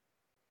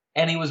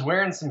 And he was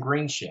wearing some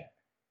green shit.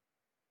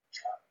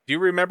 Do you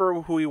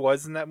remember who he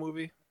was in that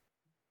movie?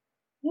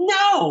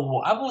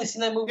 No, I've only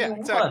seen that movie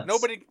once.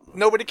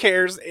 Nobody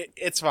cares.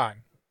 It's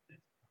fine.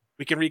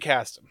 We can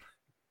recast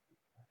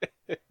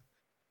him.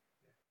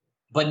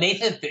 But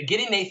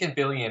getting Nathan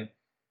Fillion,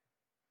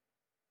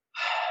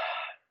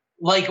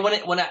 like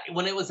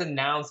when it was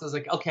announced, I was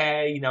like,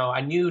 okay,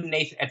 I knew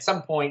Nathan at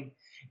some point.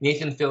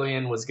 Nathan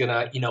Fillion was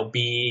gonna,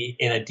 be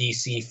in a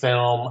DC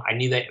film. I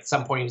knew that at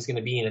some point he was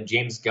gonna be in a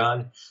James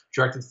Gunn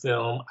directed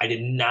film. I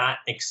did not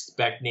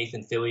expect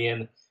Nathan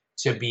Fillion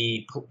to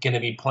be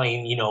gonna be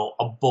playing,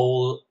 a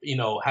bull,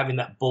 having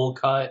that bull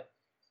cut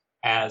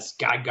as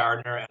Guy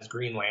Gardner as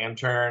Green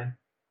Lantern.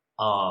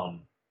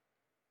 I'm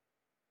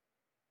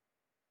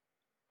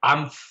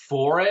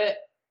for it,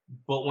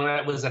 but when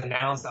it was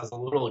announced, I was a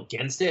little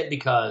against it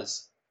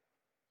because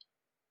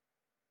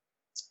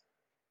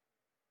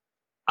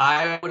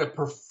I would have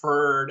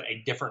preferred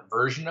a different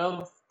version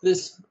of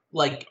this.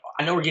 Like,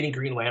 I know we're getting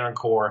Green Lantern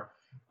Corps,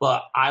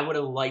 but I would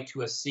have liked to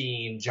have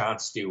seen Jon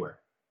Stewart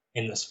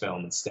in this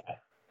film instead.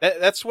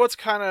 That's what's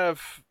kind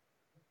of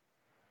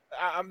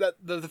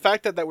the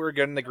fact that we're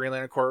getting the Green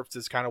Lantern Corps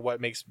is kind of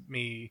what makes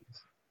me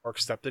more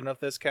accepting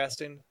of this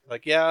casting.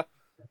 Like, yeah,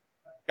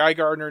 Guy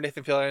Gardner,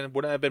 Nathan Fillion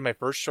wouldn't have been my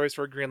first choice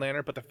for Green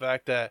Lantern, but the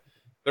fact that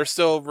there's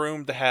still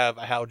room to have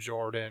a Hal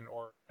Jordan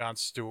or Jon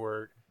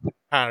Stewart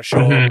kind of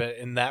show up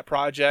in that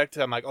project,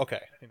 I'm like,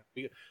 okay,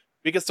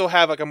 we can still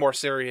have like a more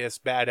serious,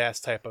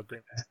 badass type of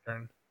Green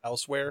Lantern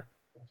elsewhere.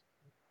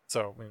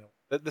 So,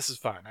 this is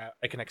fine.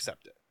 I can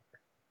accept it.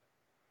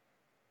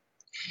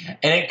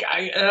 And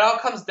it all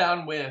comes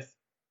down with,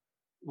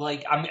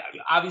 like,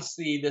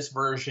 obviously this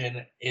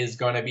version is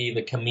going to be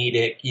the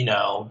comedic,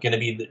 going to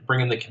be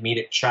bringing the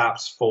comedic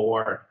chops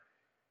for,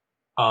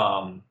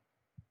 the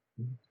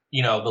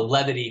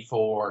levity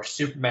for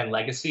Superman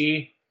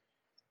Legacy.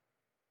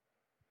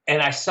 And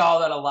I saw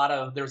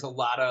that there's a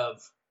lot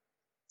of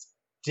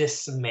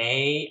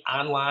dismay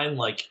online,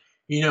 like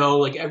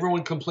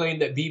everyone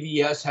complained that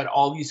BVS had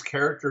all these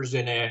characters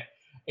in it,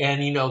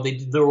 and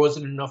there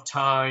wasn't enough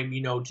time,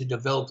 to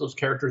develop those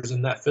characters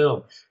in that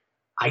film.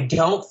 I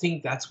don't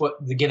think that's going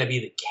to be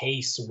the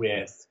case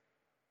with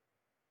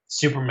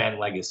Superman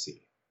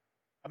Legacy.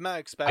 I'm not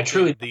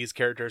expecting these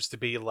characters to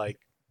be like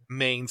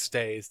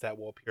mainstays that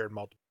will appear in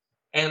multiple.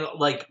 And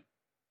like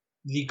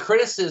the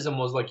criticism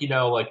was like,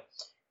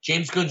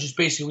 James Gunn's just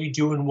basically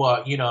doing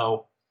what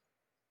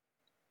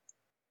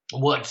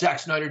Zack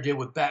Snyder did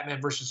with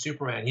Batman versus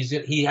Superman.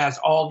 He has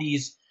all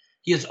these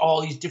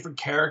different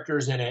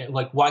characters in it.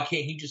 Like, why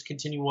can't he just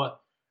continue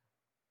what?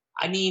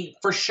 I mean,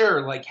 for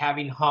sure, like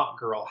having Hawk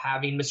Girl,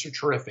 having Mr.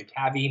 Terrific,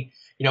 having,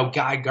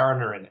 Guy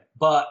Gardner in it.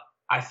 But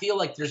I feel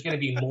like there's going to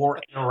be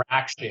more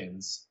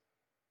interactions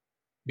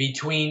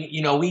between,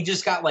 we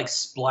just got like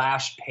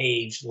splash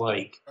page,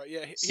 like.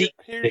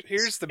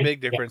 Here's the big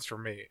difference for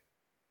me.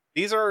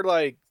 These are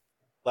like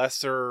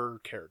lesser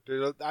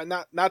characters.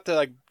 Not to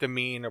like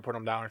demean or put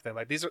them down or anything.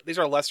 Like these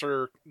are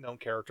lesser known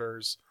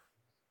characters.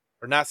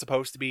 They're not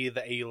supposed to be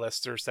the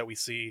A-listers that we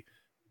see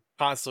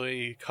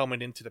constantly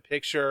coming into the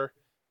picture.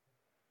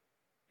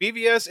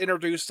 BVS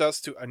introduced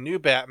us to a new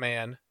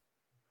Batman.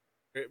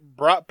 It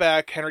brought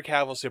back Henry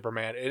Cavill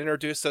Superman. It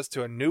introduced us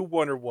to a new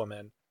Wonder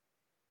Woman.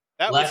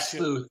 Lex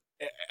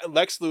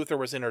Luthor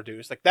was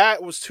introduced. Like,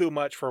 that was too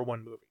much for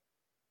one movie.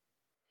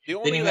 The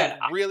only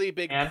really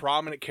big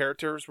prominent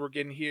characters we're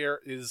getting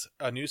here is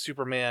a new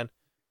Superman,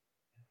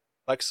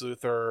 Lex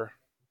Luthor,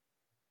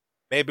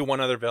 maybe one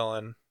other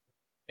villain,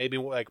 maybe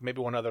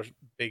one other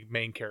big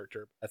main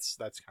character. That's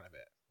kind of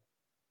it.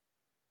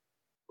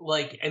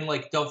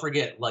 Don't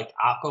forget, like,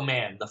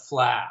 Aquaman, The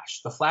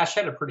Flash. The Flash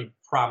had a pretty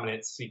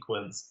prominent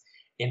sequence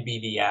in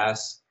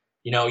BVS.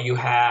 You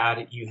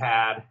had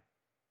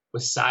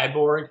with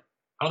Cyborg.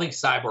 I don't think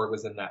Cyborg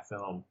was in that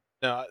film.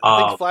 No,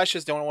 I think Flash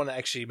is the only one that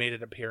actually made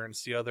an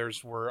appearance. The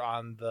others were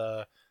on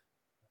the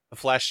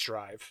flash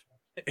drive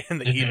in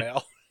the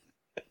email.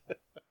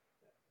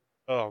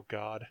 Oh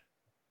God.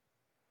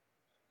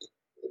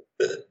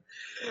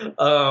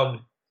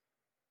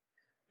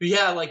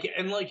 Yeah,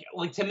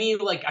 to me,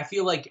 I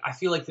feel like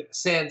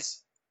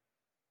since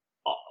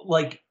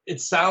like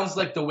it sounds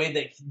like the way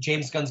that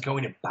James Gunn's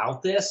going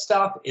about this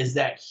stuff is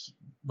that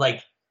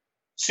like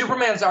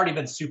Superman's already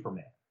been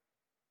Superman.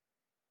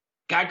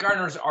 Guy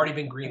Gardner's already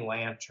been Green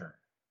Lantern.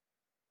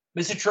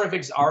 Mr.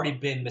 Terrific's already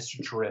been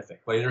Mr.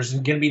 Terrific. Like there's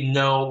gonna be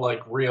no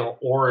like real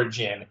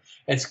origin.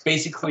 It's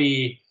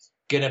basically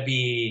gonna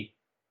be,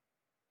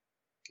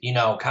 you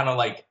know, kind of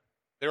like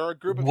there are a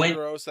group of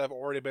heroes that have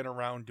already been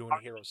around doing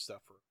hero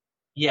stuff.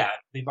 Yeah,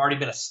 they've already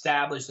been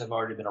established. They've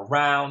already been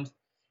around.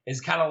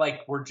 It's kind of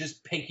like we're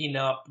just picking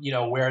up, you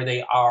know, where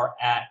they are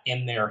at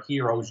in their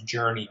hero's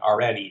journey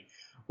already.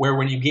 Where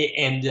when you get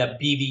into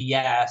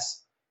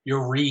BVS,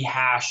 you're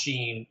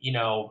rehashing, you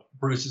know,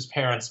 Bruce's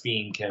parents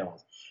being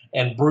killed,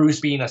 and Bruce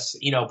being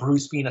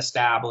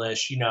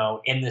established, you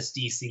know, in this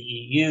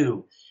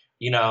DCEU,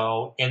 you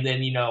know, and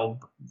then, you know,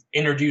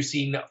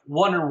 introducing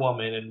Wonder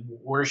Woman and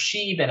where's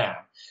she been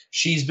at?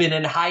 She's been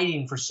in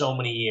hiding for so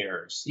many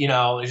years, you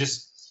know. It's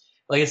just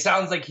like it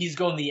sounds like he's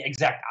going the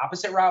exact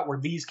opposite route, where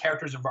these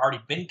characters have already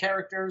been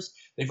characters,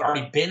 they've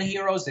already been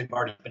heroes, they've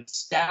already been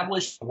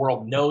established. The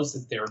world knows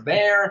that they're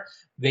there.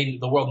 The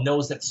world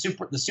knows that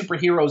the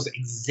superheroes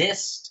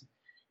exist.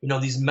 You know,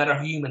 these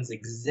metahumans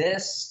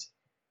exist.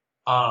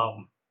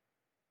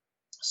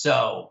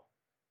 So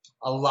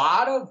a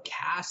lot of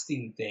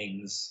casting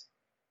things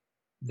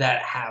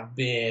that have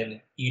been,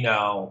 you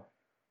know,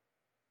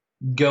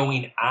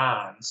 going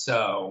on.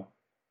 So,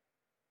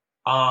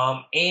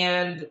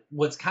 and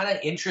what's kind of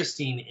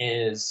interesting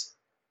is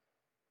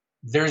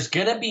there's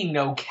going to be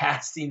no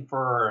casting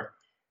for,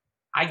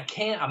 I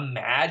can't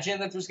imagine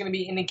that there's going to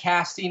be any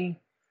casting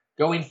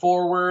going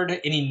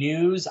forward, any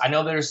news. I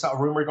know there's a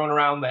rumor going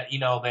around that,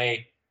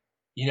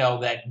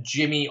 that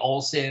Jimmy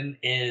Olsen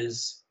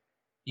is,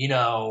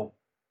 going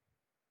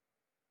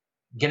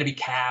to be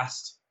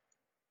cast,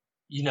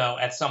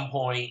 at some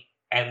point,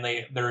 and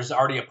there's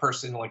already a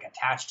person like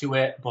attached to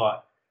it,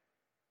 but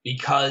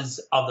because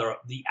of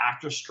the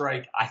actor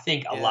strike, I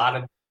think a lot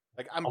of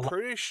I'm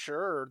pretty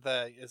sure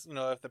that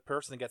if the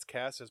person gets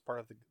cast as part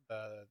of the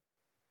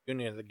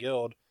union of the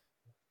guild,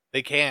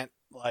 they can't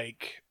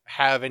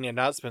have any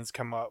announcements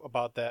come up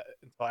about that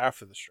until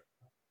after the strike.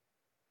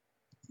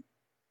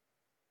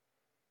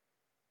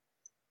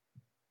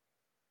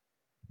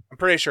 I'm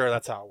pretty sure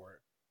that's how it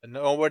works. And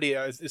nobody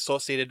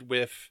associated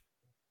with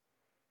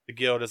the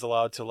guild is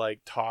allowed to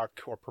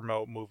talk or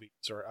promote movies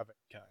or of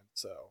any kind.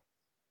 So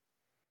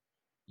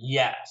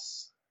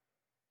yes,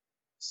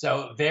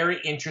 so very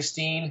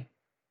interesting.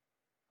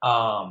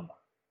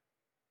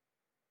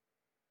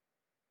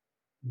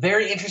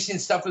 Very interesting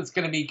stuff that's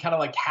going to be kind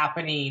of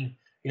happening,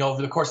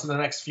 over the course of the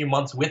next few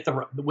months with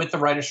the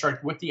writer's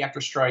strike, with the actor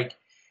strike,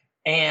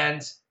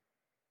 and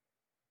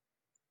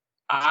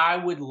I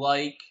would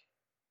like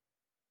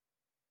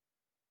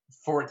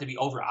for it to be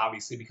over,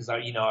 obviously, because I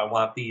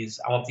want these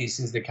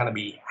things to kind of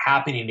be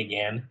happening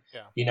again.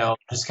 Yeah.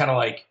 Just kind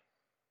of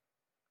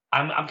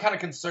I'm kind of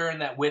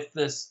concerned that with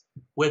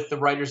the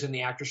writers and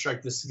the actor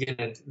strike, this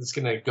is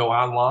gonna go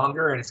on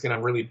longer, and it's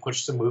gonna really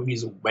push some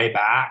movies way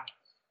back.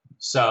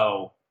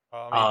 So,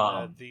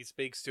 these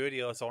big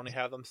studios only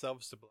have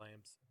themselves to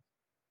blame.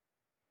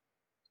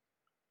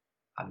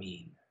 I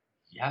mean,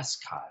 yes,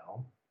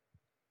 Kyle,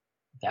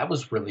 that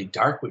was really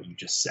dark what you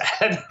just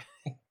said.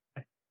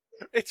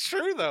 It's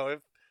true though.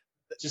 If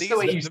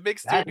the big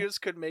studios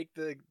could make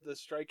the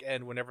strike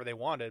end whenever they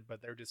wanted,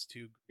 but they're just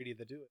too greedy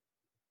to do it.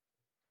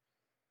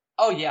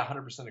 Oh yeah,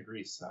 100%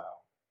 agree. So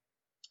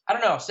I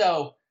don't know.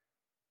 So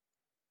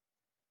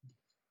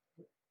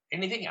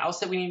anything else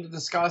that we need to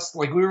discuss?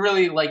 We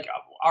really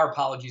our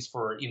apologies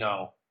for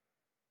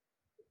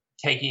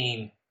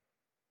taking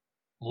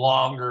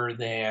longer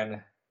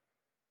than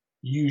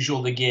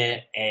usual to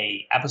get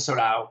a episode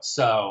out.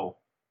 So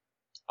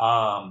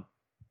I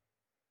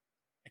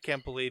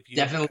can't believe you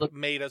definitely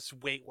made us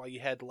wait while you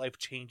had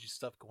life-changing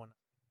stuff going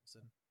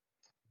on.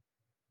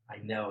 I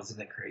know, isn't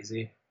it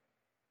crazy?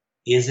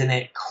 Isn't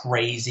it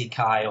crazy,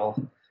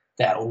 Kyle,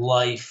 that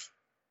life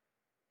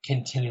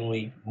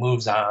continually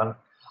moves on?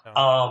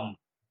 No.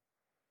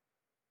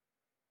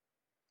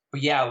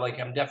 But yeah,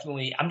 I'm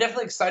definitely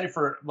excited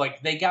for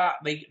they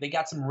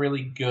got some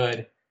really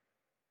good,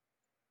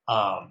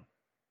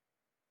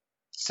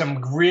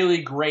 some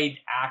really great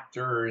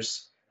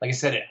actors. Like I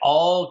said, it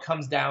all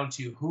comes down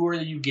to who are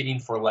you getting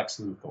for Lex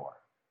Luthor?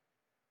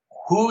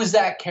 Who's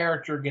that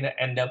character going to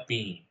end up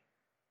being?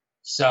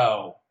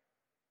 So,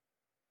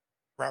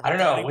 Robert I don't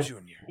know. Downey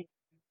Jr.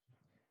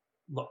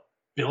 Look,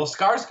 Bill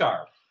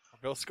Skarsgård.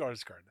 Bill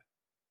Skarsgård.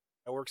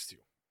 That works too.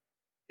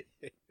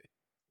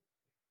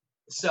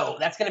 So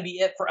that's going to be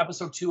it for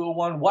episode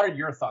 201. What are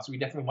your thoughts? We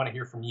definitely want to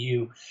hear from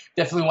you.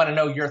 Definitely want to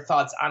know your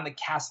thoughts on the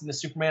casting of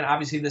Superman.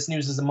 Obviously, this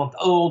news is a month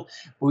old,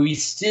 but we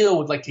still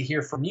would like to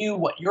hear from you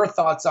what your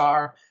thoughts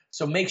are.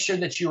 So make sure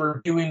that you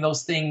are doing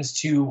those things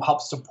to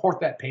help support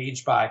that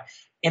page by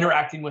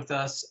interacting with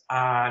us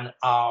on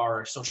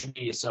our social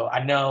media. So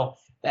I know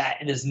that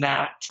it is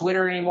not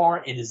Twitter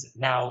anymore. It is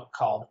now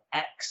called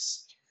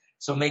X.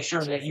 So make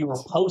sure that you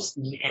are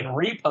posting and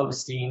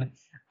reposting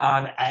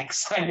on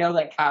X. I know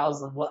that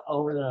Kyle's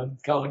over there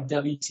going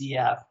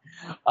WTF.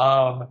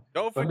 Don't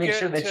but make forget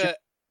sure that to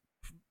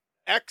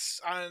X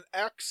on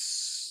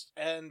X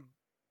and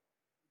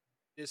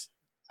just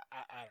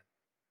I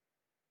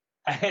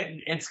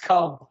and it's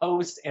called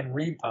Post and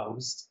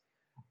Repost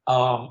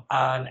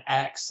on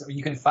X.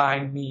 You can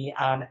find me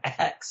on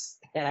X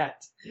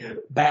at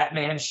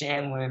Batman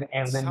Shanlian,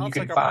 and then you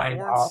can sounds like find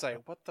a porn site.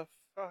 What the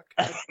fuck?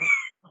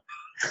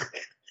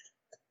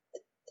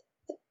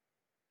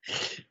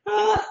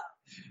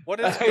 What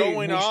is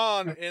going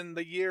on in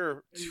the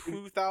year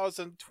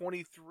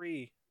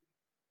 2023?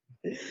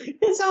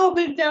 It's all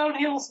been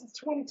downhill since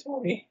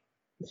 2020.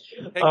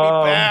 Take me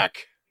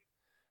back.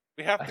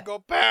 We have to go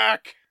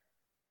back.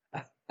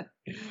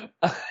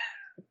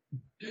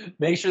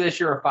 Make sure that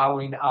you're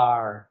following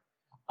our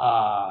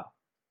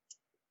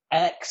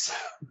X.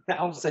 I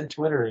almost said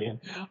Twitter again.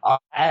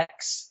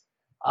 X.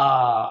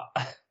 I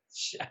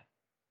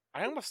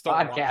almost don't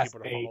want podcast people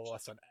to page. follow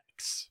us on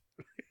X.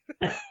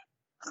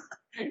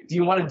 Do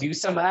you want to do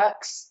some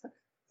X?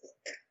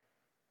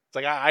 It's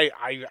like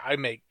I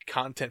make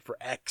content for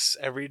X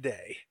every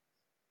day.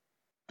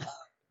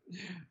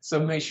 So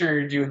make sure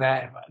you're doing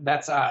that.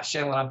 That's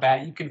Shanlian on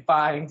Bat. You can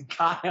find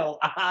Kyle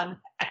on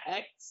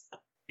X.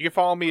 You can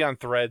follow me on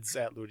Threads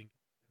at Looting.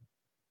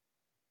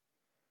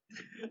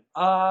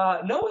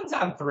 No one's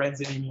on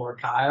Threads anymore,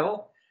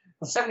 Kyle.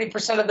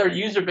 70% of their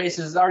user base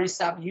has already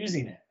stopped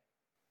using it.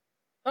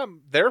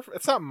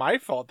 It's not my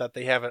fault that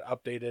they haven't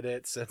updated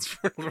it since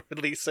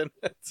releasing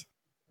it.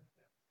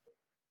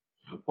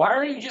 Why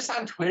are you just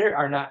on Twitter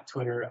or not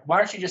Twitter? Why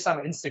aren't you just on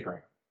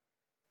Instagram?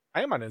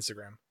 I am on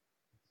Instagram.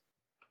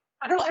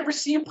 I don't ever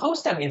see you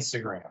post on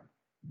Instagram.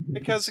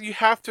 Because you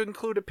have to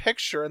include a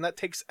picture, and that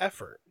takes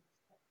effort.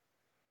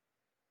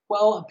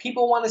 Well,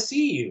 people want to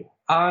see you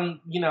on,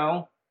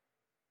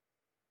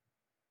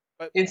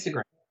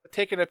 Instagram.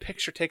 Taking a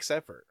picture takes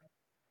effort.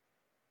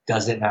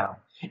 Does it now?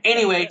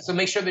 Anyway, so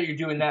make sure that you're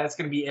doing that. It's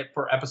going to be it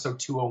for episode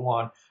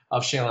 201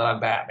 of Shanlian on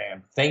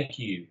Batman. Thank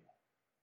you.